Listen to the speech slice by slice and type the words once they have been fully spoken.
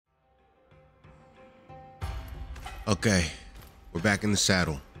Okay, we're back in the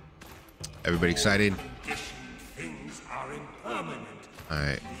saddle. Everybody excited? All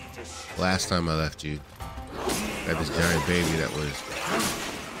right. Last time I left you, I had this giant baby that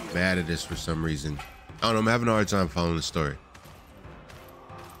was mad at us for some reason. I don't know. I'm having a hard time following the story.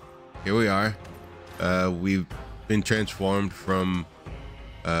 Here we are. We've been transformed from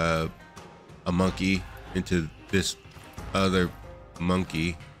a monkey into this other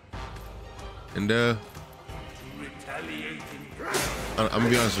monkey, and I'm gonna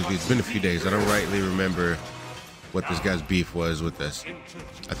be honest with you, it's been a few days. I don't rightly remember what this guy's beef was with us.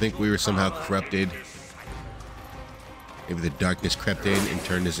 I think we were somehow corrupted. Maybe the darkness crept in and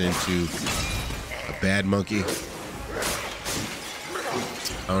turned us into a bad monkey.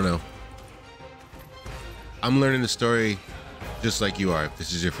 I don't know. I'm learning the story just like you are, if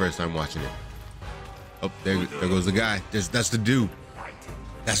this is your first time watching it. Oh, there goes the guy. That's the dude.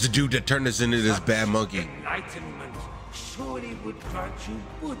 That's the dude that turned us into this bad monkey. I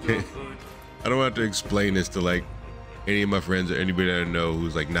don't have to explain this to like any of my friends or anybody that I know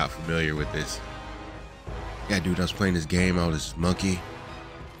who's like not familiar with this. Yeah, dude, I was playing this game, I was this monkey.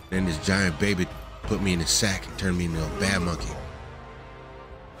 Then this giant baby put me in a sack and turned me into a bad monkey.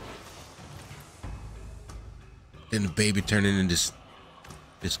 Then the baby turned into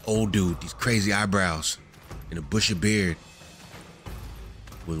this old dude, these crazy eyebrows and a bushy beard.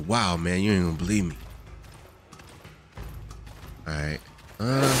 It was wow, man, you ain't gonna believe me. All right,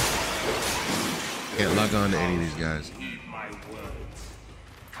 can't log on to any of these guys.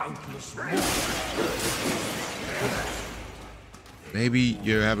 Maybe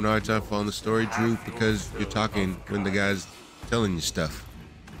you're having a hard time following the story, Drew, because you're talking when the guy's telling you stuff.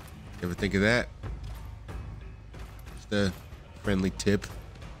 Ever think of that? Just a friendly tip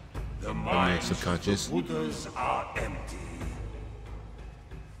from your subconscious. Buddhas are empty.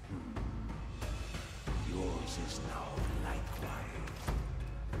 Yours is now likewise.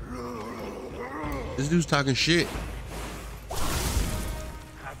 This dude's talking shit.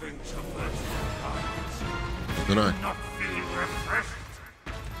 What's going on?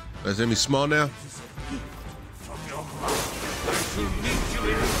 Does that mean small now?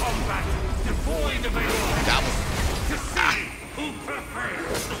 Gobble.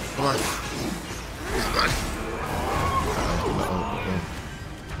 Come on. Come on.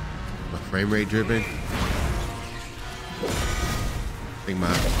 My frame rate dripping. I think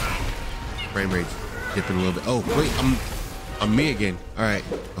my frame rate's dipping a little bit. Oh, wait, I'm me again. All right,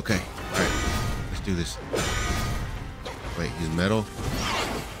 okay, all right, let's do this. Wait, he's metal.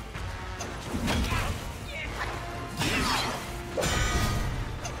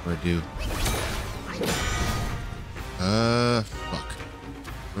 What do I do? Fuck.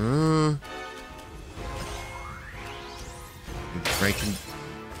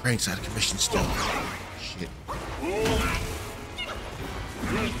 Frank's out of commission still. Shit.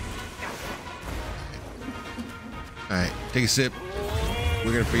 All right, take a sip.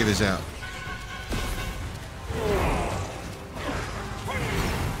 We're gonna figure this out.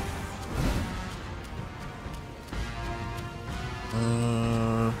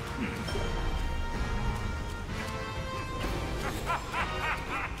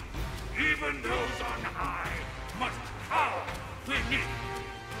 Even those on high must cower beneath.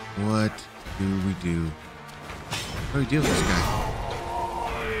 What do we do? What do we do with this guy?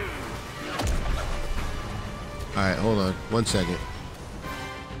 All right, hold on, 1 second.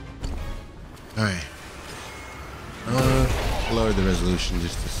 All right. Lower the resolution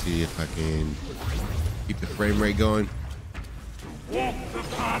just to see if I can keep the frame rate going. Walk the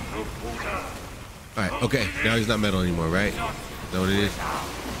path of Buddha. All right, okay, now he's not metal anymore, right? Is that what it is?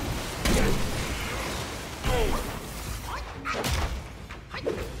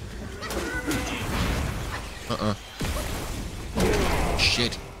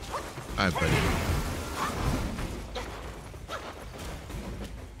 Shit. All right, buddy.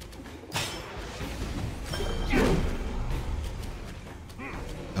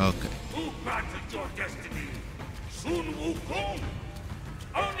 Okay. Who granted your destiny? Sun Wukong?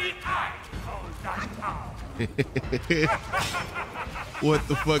 Only I hold that power. What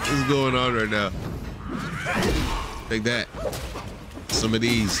the fuck is going on right now? Take that. Some of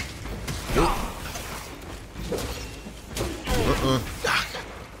these.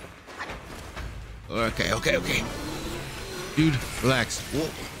 Okay. Dude, relax. Whoa.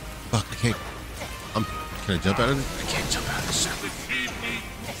 Fuck, I can't. Can I jump out of this? I can't jump out of this.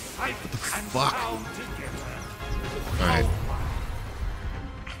 What the fuck? Alright.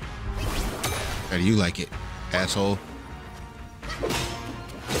 How do you like it, asshole?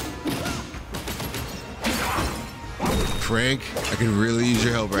 Frank, I could really use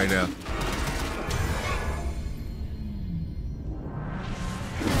your help right now.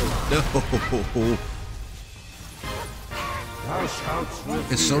 No. Thou shalt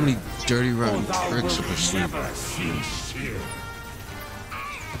There's so many dirty, rotten thou tricks up wilt her sleeve. never cease here.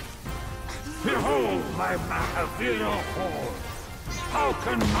 Behold my Mahavira hall. How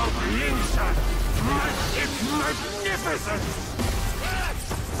can Mount Linshan match its magnificence?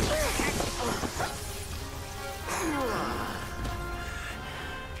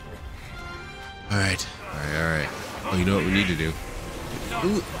 Alright. Oh, you know what we need to do? Ooh,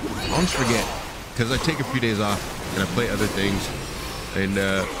 I always forget. Because I take a few days off and I play other things. And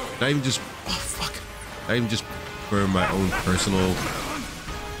not even just... Oh, fuck. Not even just for my own personal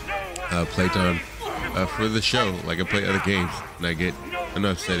playtime. For the show. Like, I play other games. And I get... I know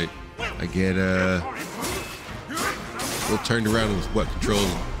I've said it. I get, a little turned around with what controls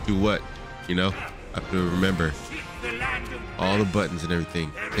do what. You know? I have to remember all the buttons and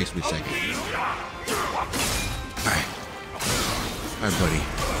everything. It takes me a second. Alright. Alright, buddy.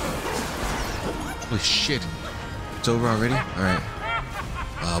 Holy shit. It's over already? Alright.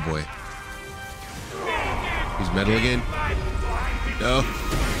 Oh, boy. He's metal again? No.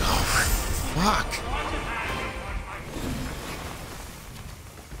 Oh, fuck.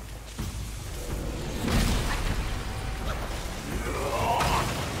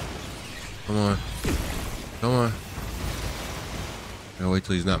 Come on. Come on. Gotta wait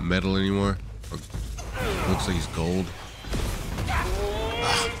till he's not metal anymore. Or looks like he's gold.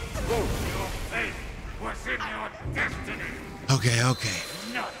 Okay.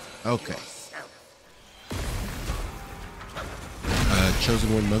 Okay.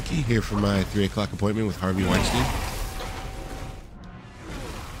 Chosen One Monkey here for my 3 o'clock appointment with Harvey Weinstein.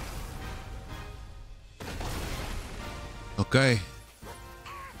 Okay.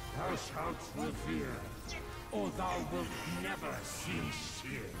 Thou shalt revere, or thou wilt never cease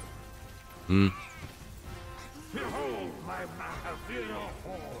here. Behold my Mahavira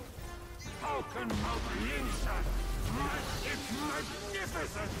hall. How can Mount Linshan match its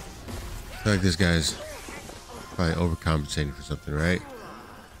magnificence? I feel like this guy's probably overcompensating for something, right?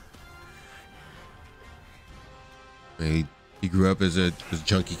 He grew up as a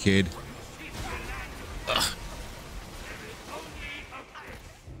junkie kid. Ugh.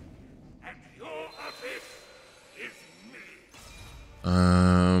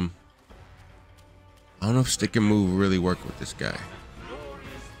 I don't know if stick and move really work with this guy.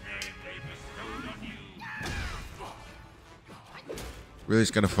 Really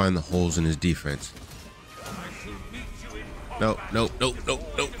just gotta find the holes in his defense. No.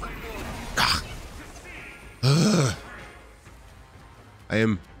 Ah. I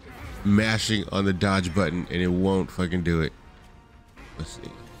am mashing on the dodge button and it won't fucking do it. Let's see.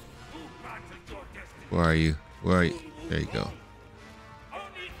 Where are you? There you go.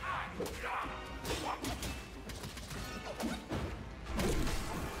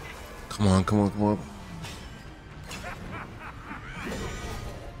 Come on.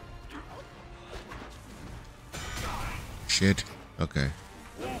 Shit. Okay.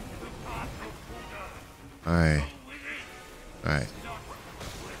 Alright.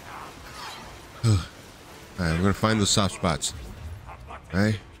 Alright, we're gonna find those soft spots.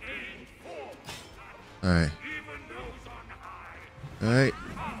 Alright. Alright. Ah!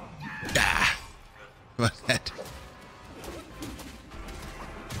 How about that?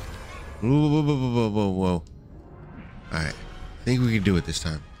 Whoa. Alright. I think we can do it this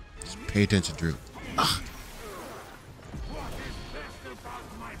time. Just pay attention, Drew. Ah.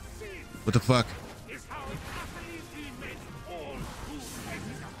 What the fuck?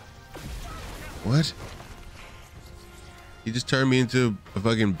 What? He just turned me into a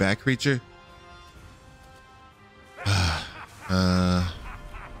fucking bat creature?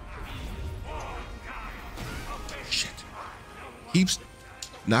 Shit. Keeps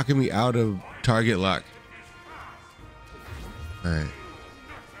knocking me out of target lock. Alright.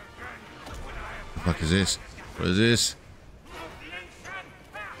 What the fuck is this? What is this?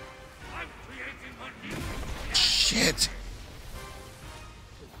 Shit.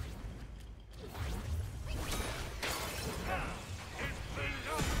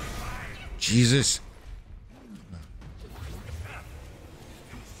 Jesus.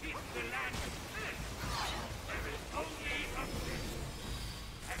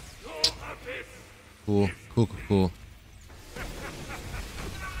 Cool.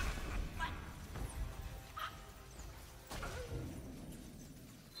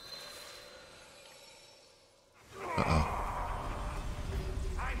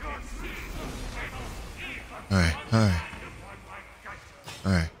 All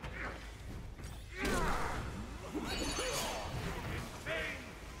right.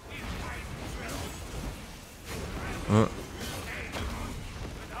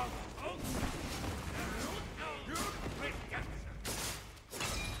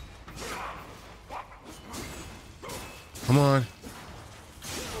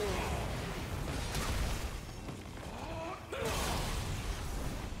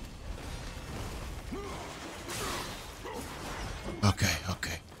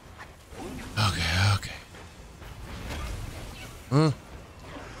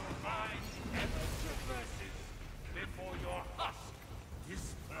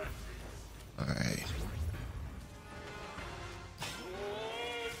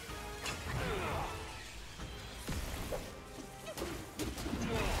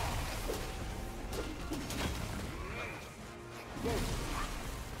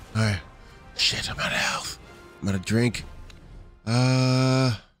 Alright. Shit, I'm out of health. I'm out of drink.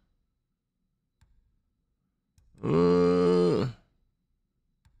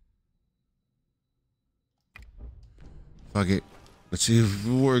 Fuck it. Let's see if it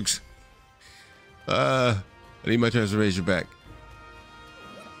works. I need my transformation back.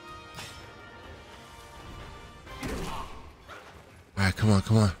 Alright, come on,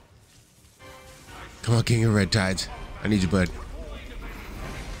 come on. Come on, King of Red Tides. I need you, bud.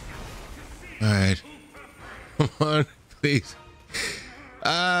 Alright. Come on, please.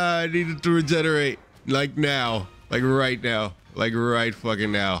 I needed to regenerate. Like now. Like right now. Like right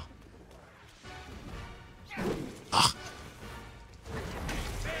fucking now. Ah.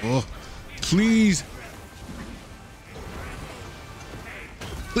 Oh, please.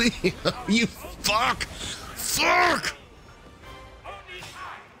 Please. You fuck. Fuck.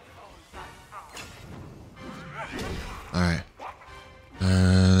 All right.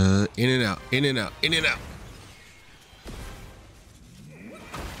 In and out, in and out, in and out.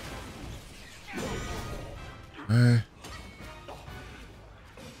 All right.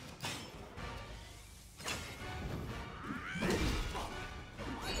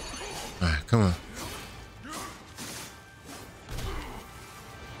 All right, come on.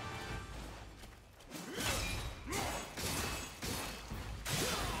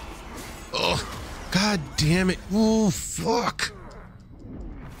 Oh, God damn it. Oh, fuck.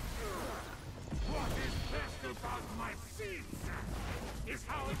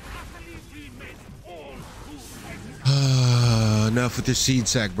 Enough with your seed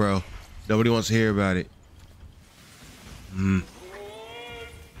sack, bro. Nobody wants to hear about it. Come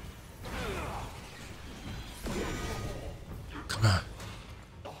on.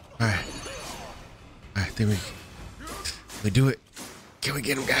 Alright. Alright, then we do it. Can we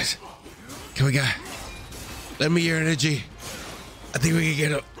get him, guys? Can we get? Lend me your energy. I think we can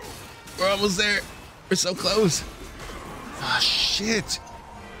get him. We're almost there. We're so close. Ah, shit.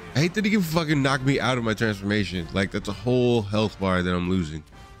 I hate that he can fucking knock me out of my transformation. Like, that's a whole health bar that I'm losing.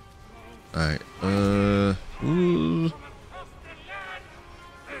 Alright, ooh.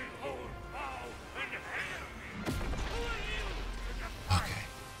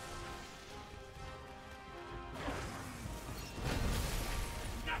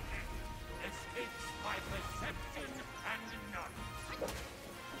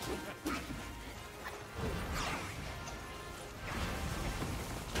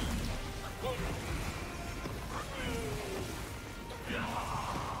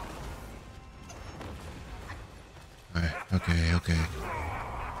 Okay. Okay, okay.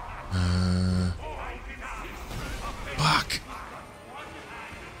 Fuck.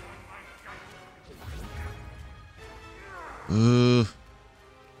 Oh.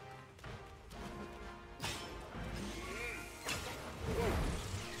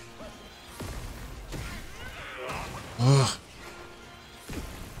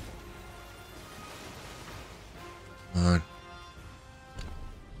 Come on.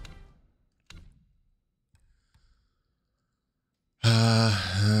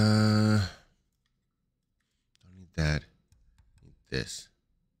 Don't need that. Need this.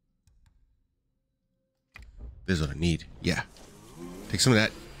 This is what I need. Yeah. Take some of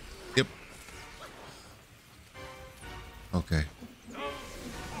that. Yep. Okay.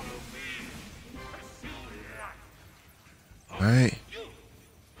 All right.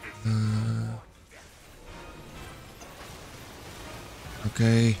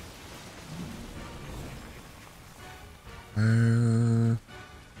 Okay.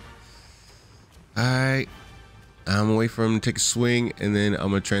 Alright. I'm gonna wait for him to take a swing, and then I'm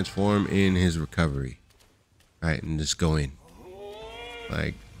gonna transform in his recovery. Alright, and just go in.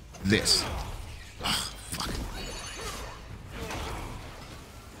 Like this. Oh, fuck.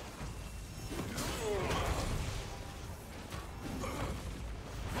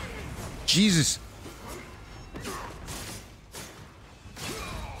 Jesus.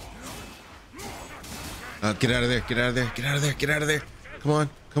 Get out of there, get out of there, get out of there, get out of there. Come on,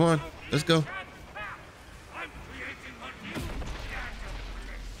 come on, let's go.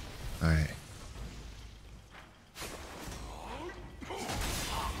 All right.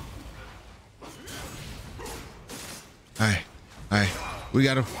 All right, all right, we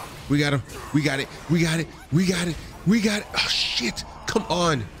got him, we got him, we got it, we got it, we got it, we got it. Oh, shit, come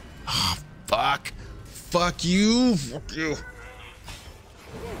on. Oh, fuck, fuck you, fuck you.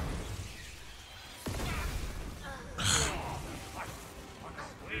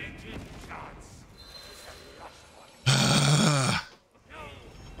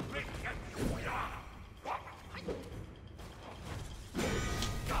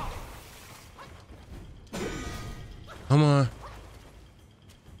 Come on.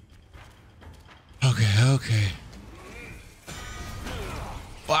 Okay.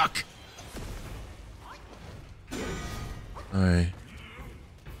 Fuck. All right.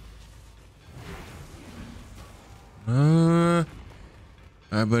 All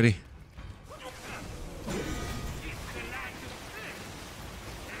right, buddy.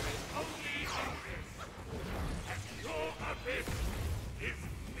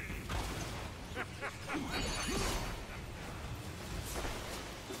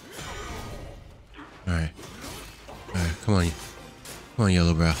 All right. All right. Come on, come on,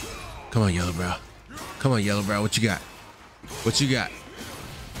 Yellowbrow. Come on, Yellowbrow. Come on, Yellowbrow. What you got? What you got?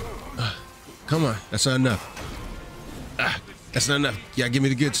 Come on. That's not enough. That's not enough. Yeah, give me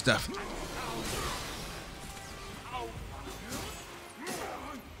the good stuff. All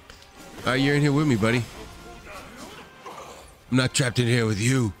right, you're in here with me, buddy. I'm not trapped in here with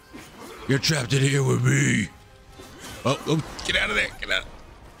you. You're trapped in here with me. Oh, get out of there. Get out.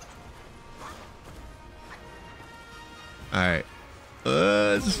 All right.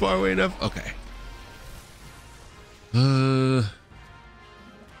 Is this far away enough? Okay. All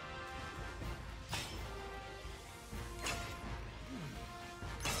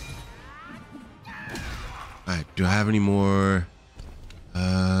right. Do I have any more?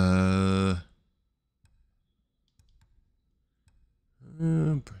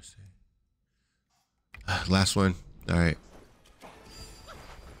 Last one. All right.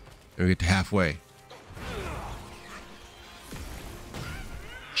 We get to halfway.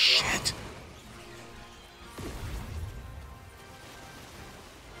 Shit.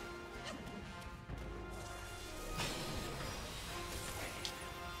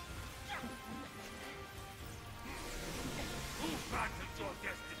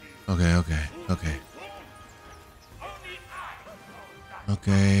 Okay.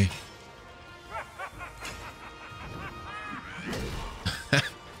 Okay.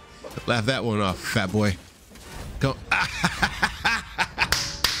 Laugh that one off, fat boy. Go.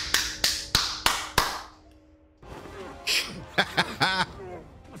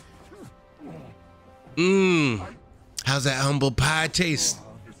 How's that humble pie taste?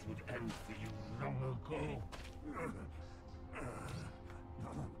 This would end for you long ago.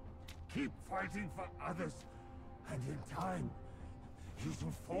 Keep fighting for others, and in time, you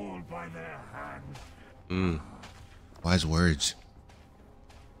shall fall by their hands. Wise words.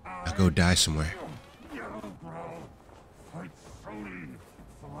 I'll go die somewhere. Yellowbrow, fight solely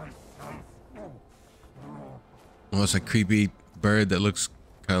for myself. Oh, it's a creepy bird that looks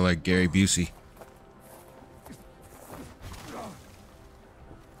kind of like Gary Busey.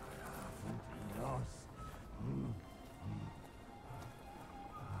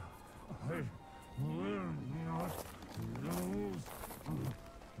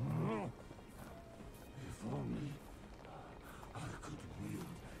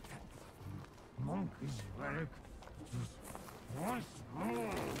 Monkey's relic just once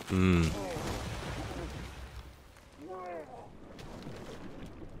more.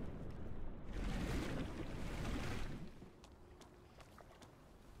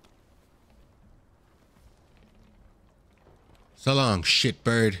 So long,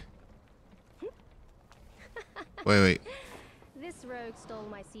 shitbird. Wait. This rogue stole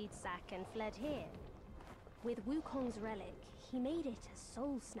my seed sack and fled here. With Wukong's relic, he made it a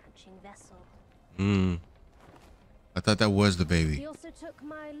soul-snatching vessel. I thought that was the baby. He also took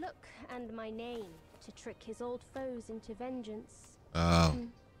my look and my name to trick his old foes into vengeance. Oh.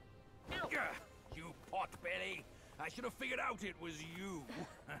 You potbelly! I should have figured out it was you.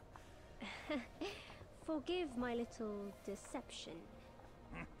 Forgive my little deception.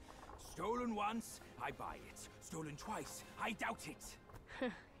 Stolen once, I buy it. Stolen twice, I doubt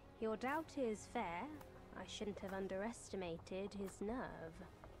it. Your doubt is fair. I shouldn't have underestimated his nerve.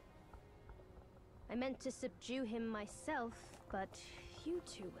 I meant to subdue him myself, but you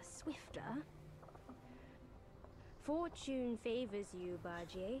two were swifter. Fortune favors you,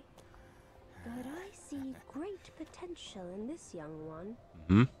 Bajie. But I see great potential in this young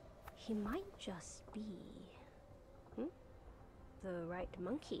one. He might just be... the right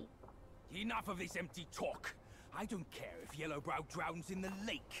monkey. Enough of this empty talk. I don't care if Yellowbrow drowns in the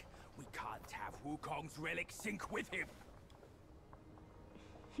lake. We can't have Wukong's relic sink with him.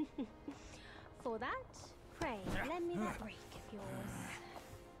 For that, pray, lend me that break of yours.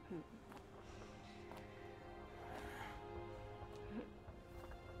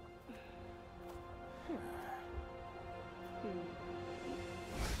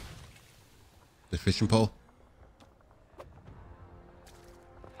 The fishing pole?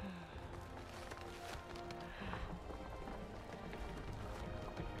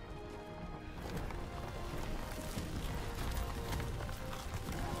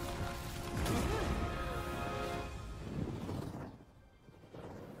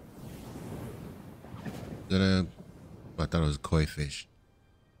 that a... I thought it was a koi fish.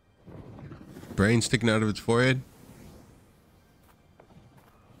 Brain sticking out of its forehead.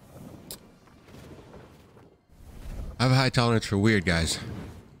 I have a high tolerance for weird, guys.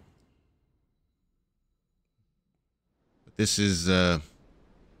 But this is, yeah,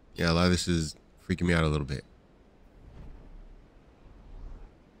 a lot of this is freaking me out a little bit.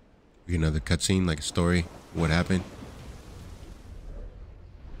 We get another cutscene, like a story, what happened.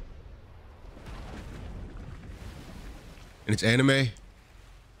 And it's anime.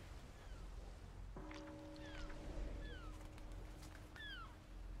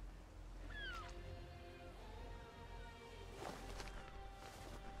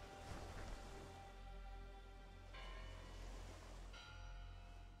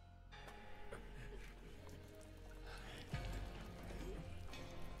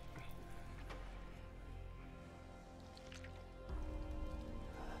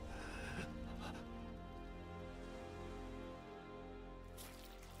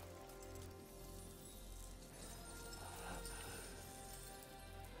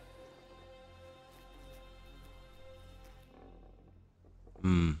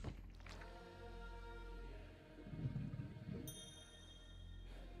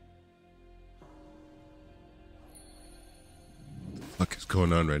 What the fuck is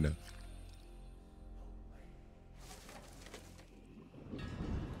going on right now?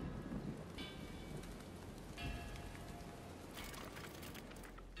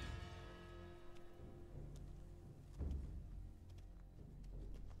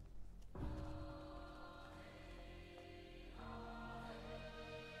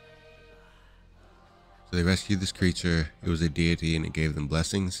 So they rescued this creature. It was a deity and it gave them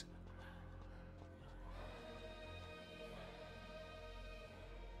blessings.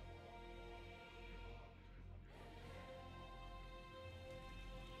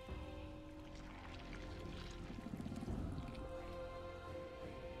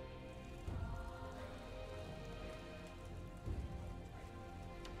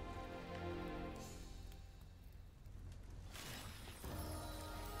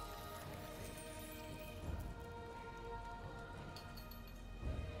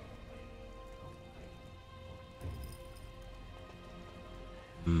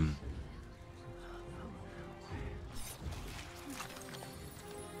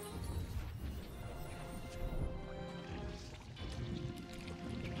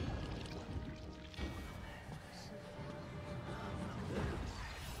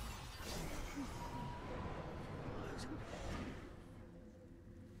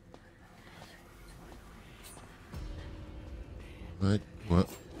 What? What?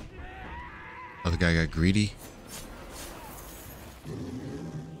 Other guy got greedy.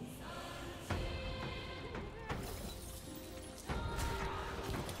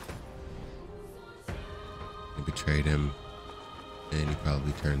 He betrayed him, and he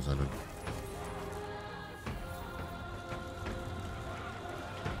probably turns on him.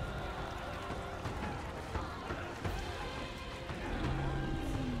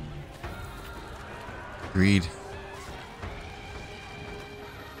 Greed.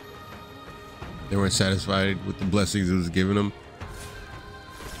 They weren't satisfied with the blessings it was giving them.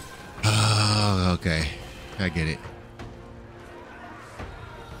 Oh, okay. I get it.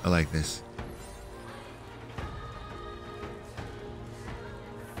 I like this.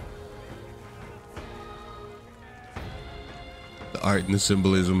 The art and the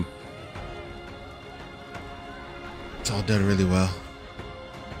symbolism. It's all done really well.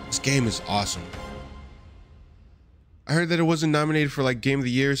 This game is awesome. I heard that it wasn't nominated for like Game of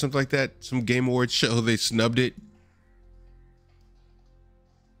the Year or something like that. Some Game Awards show, they snubbed it.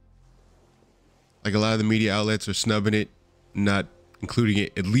 Like a lot of the media outlets are snubbing it, not including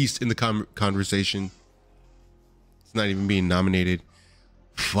it, at least in the conversation. It's not even being nominated.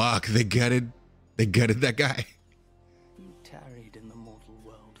 Fuck, they gutted that guy. You tarried in the mortal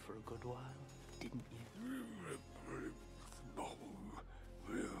world for a good while, didn't you?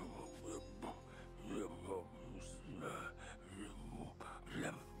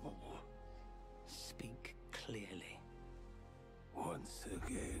 Speak clearly. Once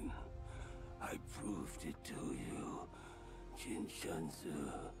again, I proved it to you,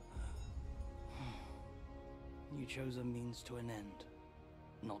 Jinshansu. You chose a means to an end,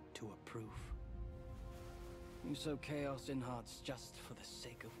 not to a proof. You sow chaos in hearts just for the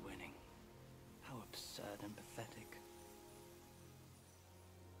sake of winning. How absurd and pathetic.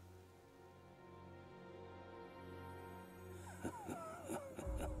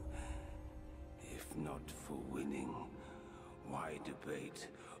 If not for winning, why debate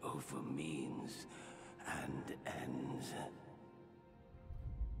over means and ends?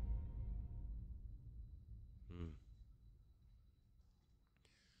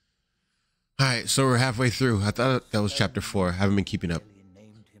 All right, so we're halfway through. I thought that was chapter 4. I haven't been keeping up.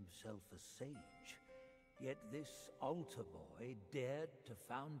 Named himself a sage, yet this altar boy dared to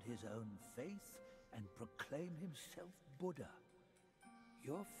found his own faith and proclaim himself Buddha.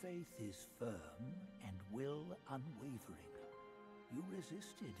 Your faith is firm and will unwavering. You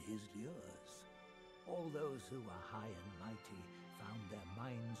resisted his lures. All those who were high and mighty found their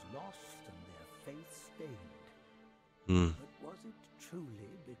minds lost and their faith stained. But was it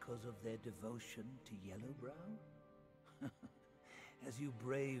truly because of their devotion to Yellowbrow? As you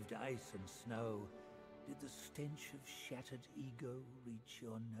braved ice and snow, did the stench of shattered ego reach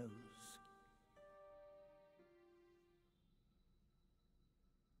your nose?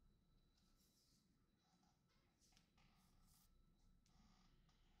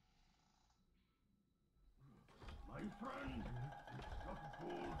 My friend,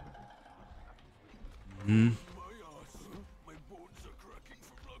 My ass. My bones are cracking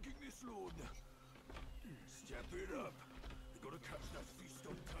from lugging this load. Step it up. We gotta catch that feast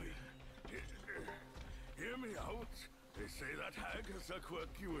on time. Hear me out. They say that hag has her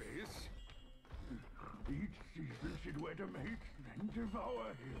quirky ways. each season she'd wed a mate, then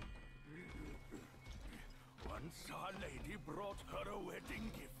devour him. Once our lady brought her a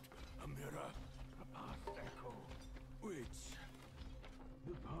wedding gift. A mirror. A past echo. Which?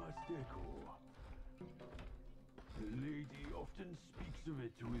 The past echo. The lady often speaks of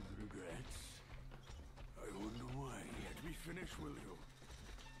it with regret. I wonder why. Let me finish, will you?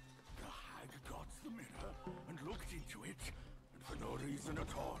 The hag got the mirror and looked into it, and for no reason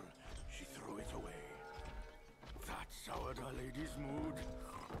at all, she threw it away. That soured our lady's mood.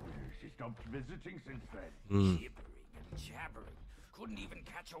 She stopped visiting since then. Gibbering and jabbering. Couldn't even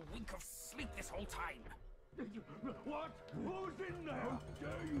catch a wink of sleep this whole time. What? Who's in there? How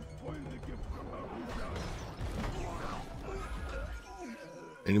dare you spoil the gift from her?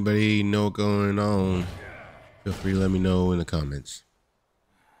 Anybody know what's going on? Feel free to let me know in the comments.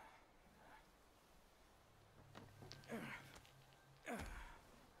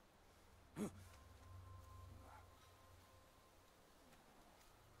 No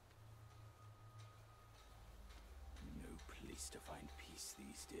place to find peace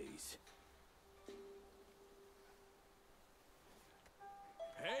these days.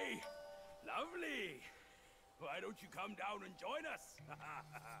 Hey, lovely! Why don't you come down and join us?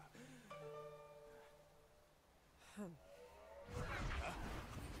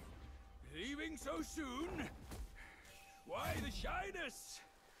 Leaving so soon? Why the shyness?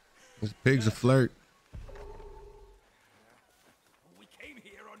 This pig's a flirt. We came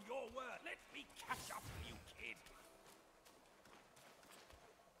here on your word. Let me catch up with you, kid.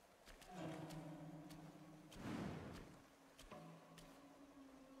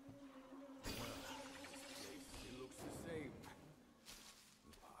 It looks the same.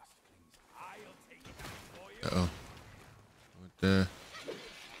 The past clings. I'll take it out for you. Uh-oh. What the?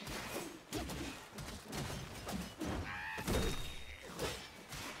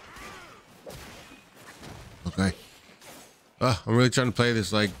 Okay. Oh, I'm really trying to play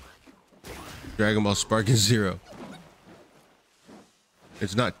this like Dragon Ball Sparking Zero.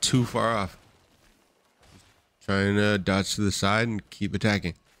 It's not too far off. Trying to dodge to the side and keep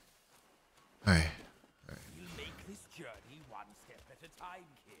attacking. Alright. We'll make this journey one step at a time,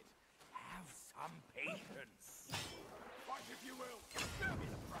 kid. Have some patience. Fight if you will.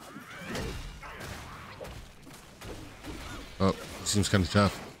 Oh, it seems kind of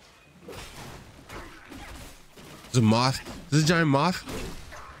tough. Is it a moth? Is this a giant moth?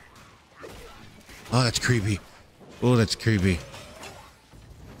 Oh, that's creepy. Oh, that's creepy.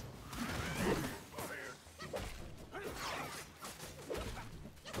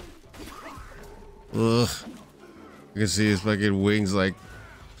 Ugh. You can see his fucking wings like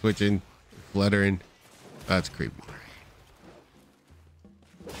twitching, fluttering. That's creepy.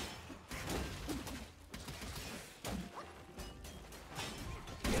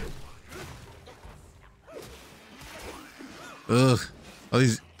 Ugh. All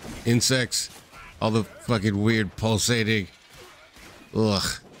these insects. All the fucking weird pulsating. Ugh.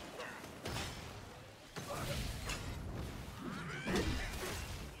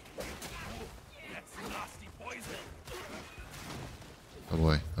 That's nasty poison. Oh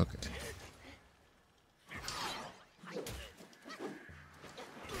boy. Okay.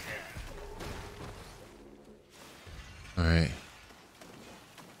 All right.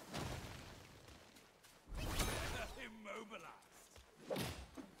 Immobilized.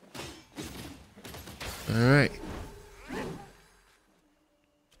 All right.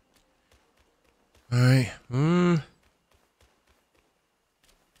 All right.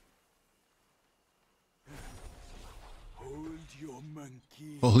 Hold your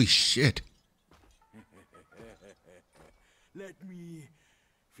monkey. Holy shit. let me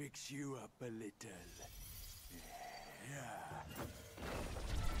fix you up a little.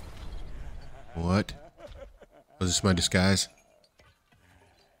 What? Was this my disguise?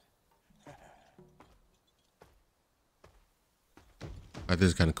 Alright, this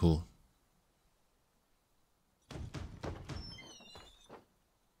is kind of cool.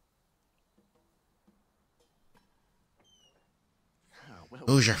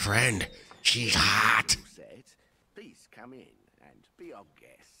 Who's your friend? She's hot. Please come in and be our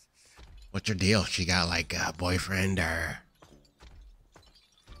guests. What's your deal? She got like a boyfriend or...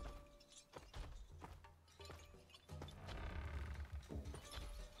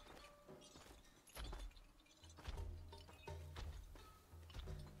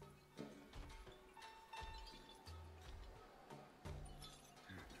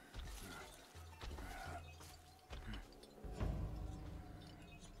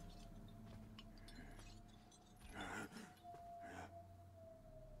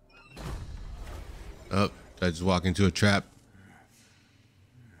 Oh, I just walk into a trap.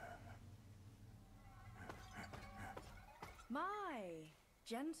 My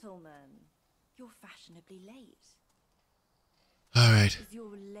gentleman, you're fashionably late. All right. Is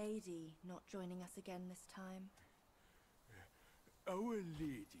your lady not joining us again this time? Our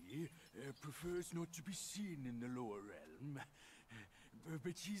lady prefers not to be seen in the lower realm.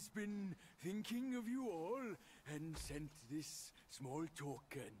 But she's been thinking of you all and sent this small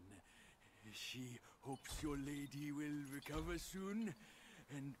token. She hopes your lady will recover soon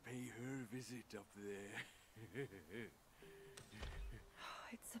and pay her visit up there.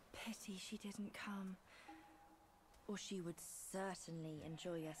 It's a pity she didn't come. Or she would certainly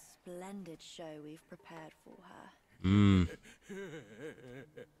enjoy a splendid show we've prepared for her.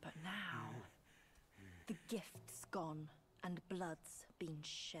 But now, the gift's gone and blood's been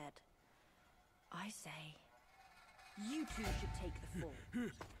shed. I say, you two should take the fall.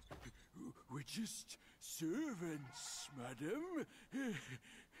 We're just servants, madam.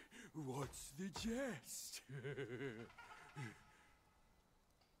 What's the jest?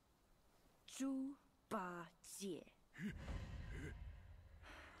 Zhu Ba Jie.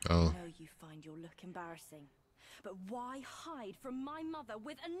 Oh. I know you find your look embarrassing, but why hide from my mother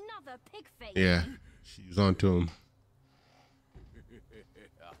with another pig face? Yeah, she was on to him.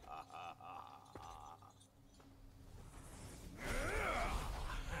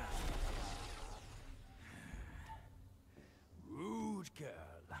 Rude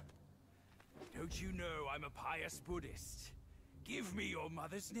girl. Don't you know I'm a pious Buddhist? Give me your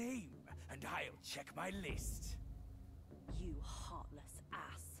mother's name, and I'll check my list. You heartless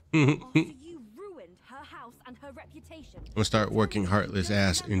ass. After you ruined her house and her reputation. I'm gonna start working heartless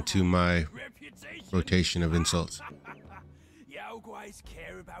ass into my Reputation? rotation of insults. Yao Guai's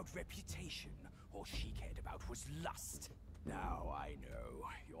care about reputation. All she cared about was lust. Now I know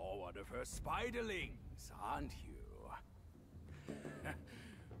you're one of her spiderlings, aren't you?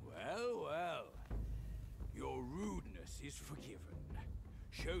 Well, well. Your rudeness is forgiven.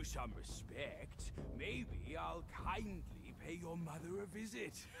 Show some respect. Maybe I'll kindly pay your mother a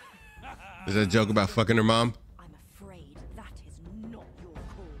visit. Is that a joke about fucking her mom? I'm afraid that is not your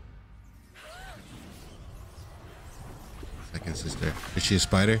call. Second sister. Is she a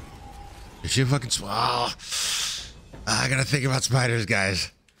spider? Is she a fucking oh, I gotta think about spiders,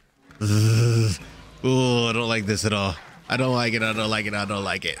 guys. Ugh. Ooh, I don't like this at all. I don't like it. I don't like it. I don't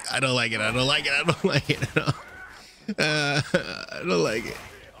like it. I don't like it. I don't like it. I don't like it. I don't like it.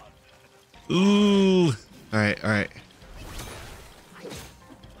 Ooh. All right. All right.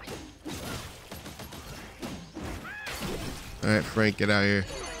 All right, Frank, get out here.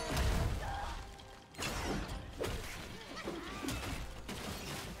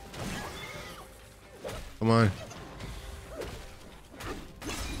 Come on.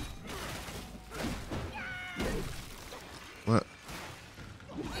 What?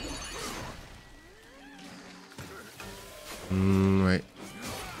 Right.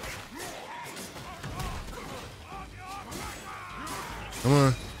 Come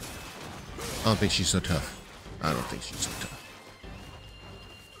on. I don't think she's so tough. I don't think she's so tough.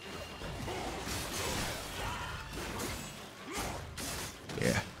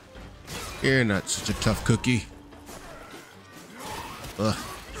 Yeah. You're not such a tough cookie. Ugh.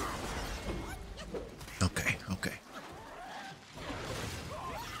 Okay, okay.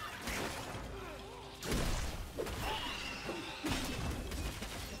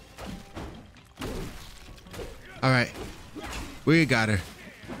 All right. We got her.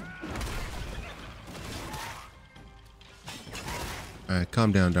 All right,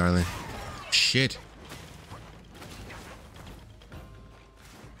 calm down, darling. Shit.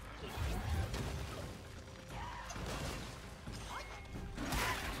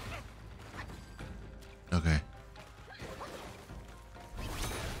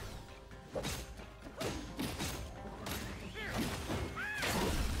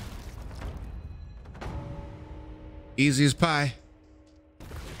 Easy as pie.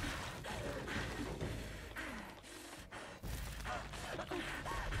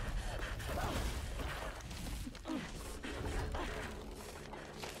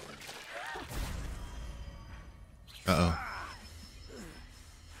 Uh-oh.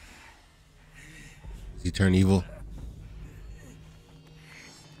 Does he turn evil?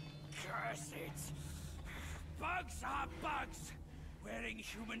 Curse it! Bugs are bugs! Wearing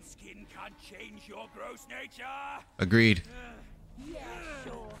human skin can't change your gross nature! Agreed. Yeah,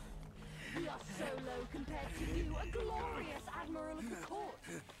 sure. We are so low compared to you, a glorious admiral of the court.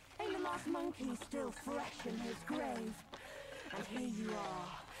 Ain't the last monkey still fresh in his grave? And here you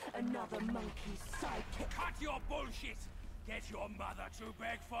are, another monkey's sidekick. Cut your bullshit! Get your mother to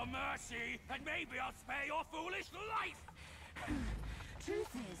beg for mercy, and maybe I'll spare your foolish life!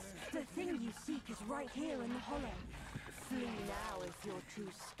 Truth is, the thing you seek is right here in the hollow. Flee now if you're too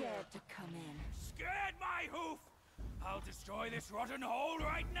scared to come in. Scared my hoof! I'll destroy this rotten hole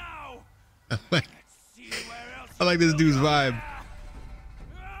right now! I Let's see where else like this dude's vibe.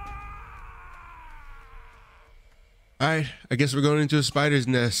 All right, I guess we're going into a spider's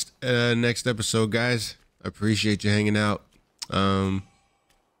nest next episode, guys. I appreciate you hanging out.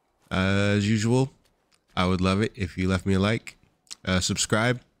 As usual, I would love it if you left me a like,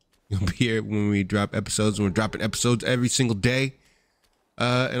 subscribe. You'll be here when we drop episodes. We're dropping episodes every single day.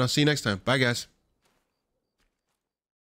 And I'll see you next time. Bye, guys.